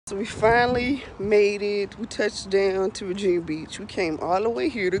So we finally made it. We touched down to Virginia Beach. We came all the way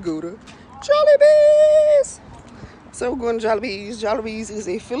here to go to Jollibee's. So we're going to Jollibee's. Jollibee's is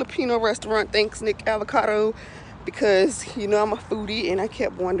a Filipino restaurant. Thanks, Nick Avocado, because you know I'm a foodie and I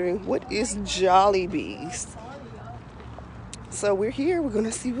kept wondering what is Jollibee's. So we're here. We're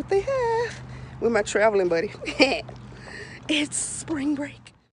gonna see what they have with my traveling buddy. It's spring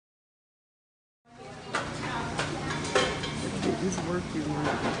break. It is working.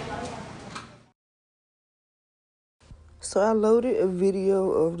 So I loaded a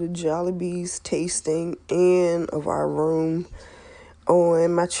video of the Jollibee's tasting and of our room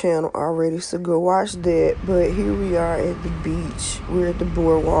on my channel already, so go watch that. But here we are at the beach. We're at the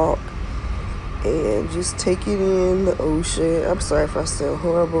boardwalk and just taking in the ocean. I'm sorry if I sound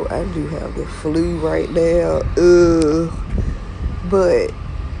horrible. I do have the flu right now. But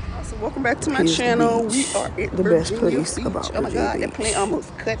so welcome back to my channel. We are at the best place about oh my god, that plane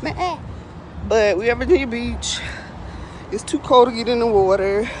almost cut my eye. But we are at Virginia Beach. It's too cold to get in the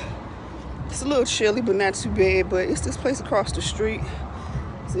water. It's a little chilly, but not too bad. But it's this place across the street.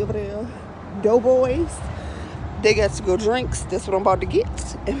 See over there? Doughboys. They got to go drinks. That's what I'm about to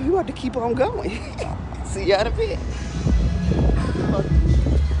get. And we're about to keep on going. See y'all in a bit.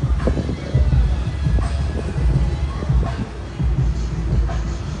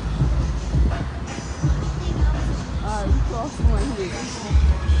 Alright, we crossed one here.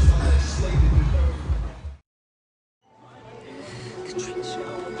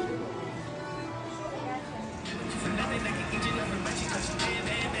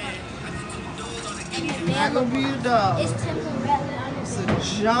 Not gonna be a dog. It's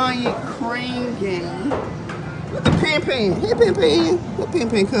a giant crane game. Look at Pan Pan. Hey Pan Pan. Look Pan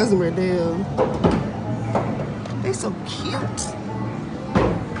Pan cousin right there. They so cute.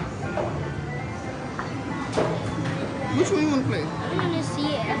 Which one you wanna play? I want to see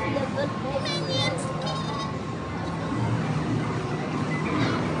it after the good minions.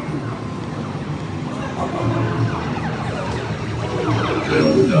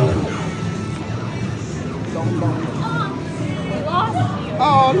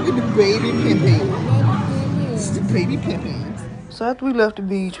 Oh, look at the baby Pan Pan. This is the baby Pan Pan. So after we left the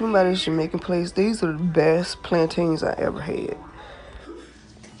beach, we went by this Jamaican place. These are the best plantains I ever had.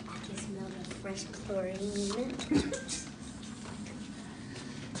 I can smell the fresh chlorine.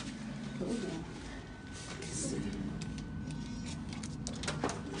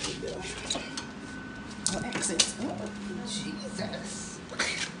 Oh, exit. Oh, Jesus.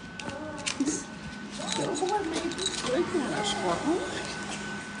 Where's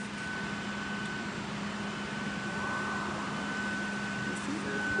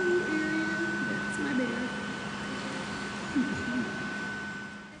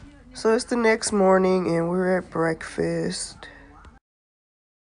So it's the next morning and we're at breakfast.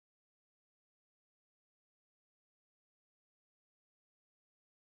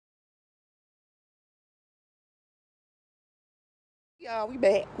 Y'all, we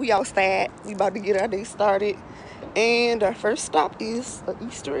back. We outside. We about to get our day started. And our first stop is an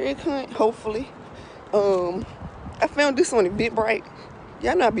Easter egg hunt, hopefully. I found this on Eventbrite.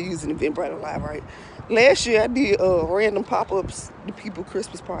 Y'all know I be using Eventbrite a lot, right? Last year I did random pop-ups to people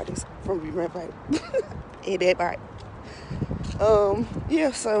Christmas parties from Eventbrite. And that right.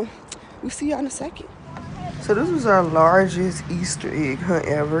 Yeah, so we'll see y'all in a second. So this was our largest Easter egg hunt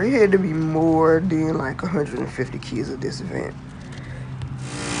ever. It had to be more than like 150 kids at this event.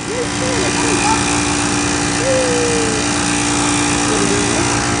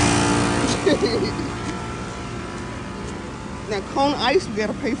 Now Kona ice, we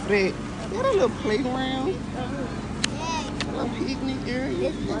gotta pay for that. They got a little playground, a little picnic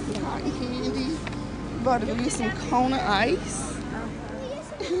area, cotton candy. About to get some Kona ice.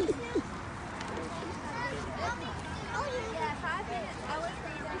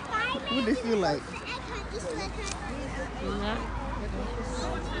 What do they feel like?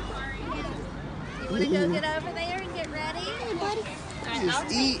 You want to go get over there and get ready? Hey, buddy.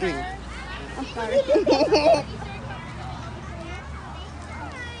 Just eating. I'm sorry.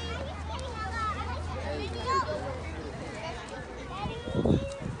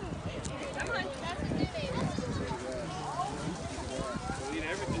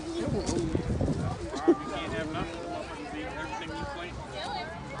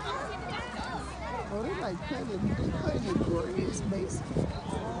 Oh, they like cutting the grapes, basically.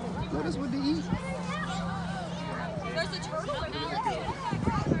 Notice what they eat. There's a turtle over there.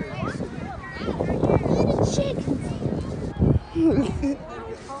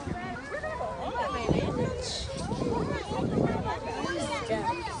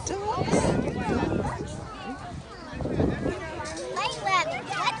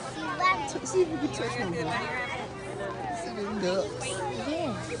 Dogs. see if you can touch one of them. See them ducks.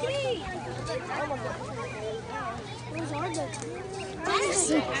 Yeah. Those are ducks.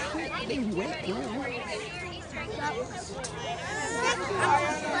 So cute. They wet, girl.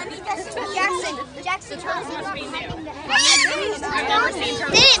 Jackson.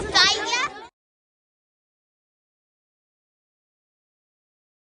 Did it bite ya?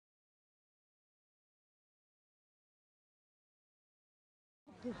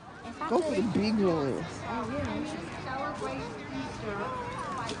 Go for the big ones.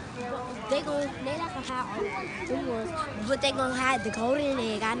 They not gonna hide all them ones, but they gonna hide the golden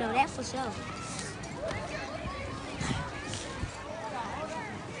egg. I know that for sure.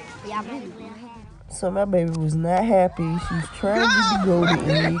 Yeah, So my baby was not happy. She was trying to get the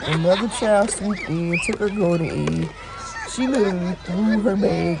golden egg. Another child swooped in, took her golden egg. She literally threw her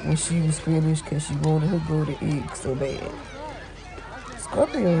bag when she was finished because she wanted her golden egg so bad.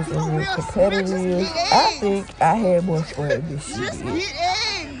 Scorpios are real competitive. I think I had more fun than she did. Get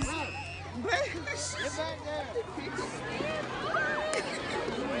eggs.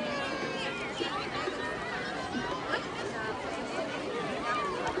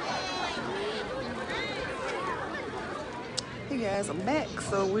 Hey guys, I'm back.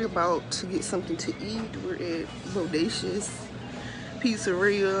 So we're about to get something to eat. We're at Bodacious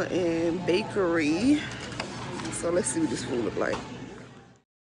Pizzeria and Bakery. So let's see what this food look like.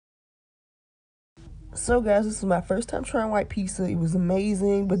 So guys, this is my first time trying white pizza. It was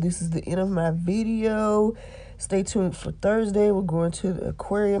amazing, but this is the end of my video. Stay tuned for Thursday. We're going to the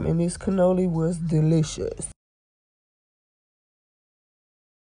aquarium and this cannoli was delicious.